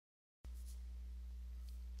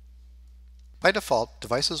By default,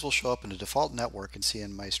 devices will show up in a default network in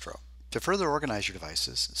cnMaestro. To further organize your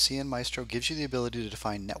devices, cnMaestro gives you the ability to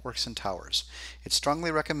define networks and towers. It's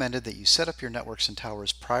strongly recommended that you set up your networks and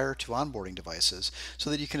towers prior to onboarding devices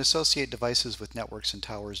so that you can associate devices with networks and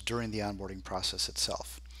towers during the onboarding process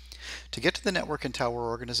itself. To get to the network and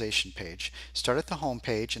tower organization page, start at the home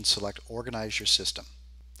page and select Organize Your System.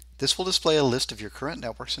 This will display a list of your current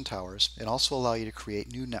networks and towers and also allow you to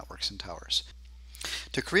create new networks and towers.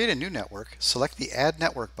 To create a new network, select the Add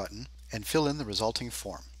Network button and fill in the resulting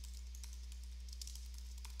form.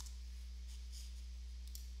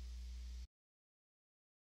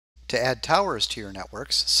 To add towers to your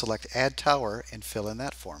networks, select Add Tower and fill in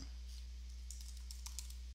that form.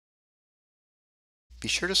 Be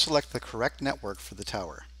sure to select the correct network for the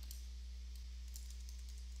tower.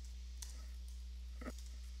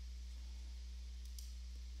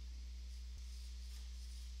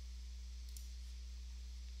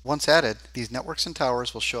 Once added, these networks and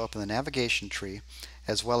towers will show up in the navigation tree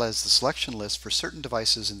as well as the selection list for certain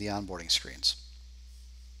devices in the onboarding screens.